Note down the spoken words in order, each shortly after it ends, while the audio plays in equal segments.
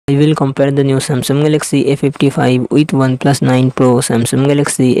I will compare the new Samsung Galaxy A55 with OnePlus 9 Pro. Samsung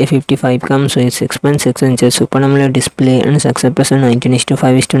Galaxy A55 comes with 6.6 inches Super AMOLED display and success ratio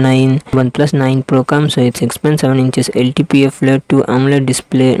 19:5:9. OnePlus 9 Pro comes with 6.7 inches LTPO Flat 2 AMOLED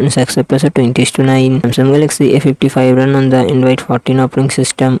display and success ratio 20:9. Samsung Galaxy A55 run on the Android 14 operating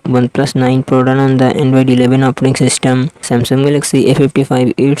system. OnePlus 9 Pro run on the Android 11 operating system. Samsung Galaxy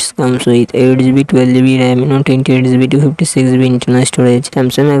A55 it comes with 8GB, 12GB RAM, 28GB, 256GB internal storage.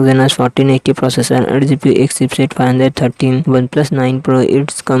 Samsung Exynos 1480 processor, 8GB chipset 513. OnePlus 9 Pro it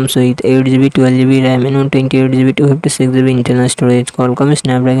comes with 8GB, 12GB RAM, 28GB, 256GB internal storage. Qualcomm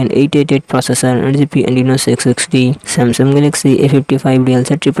Snapdragon 888 processor, 8GB Adreno 660. Samsung Galaxy A55 real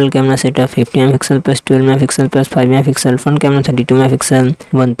set triple camera setup, 50MP plus 12MP plus 5MP front camera 32MP.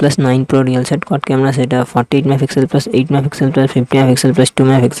 OnePlus 9 Pro real set quad camera setup, 48MP plus 8MP plus 50MP plus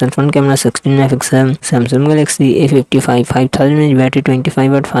 2MP front camera 16MP. Samsung Galaxy A55 5000mAh battery,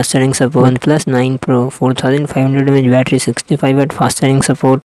 25W fast charging support. OnePlus 9 Pro 4500mAh battery, 65W fast charging support.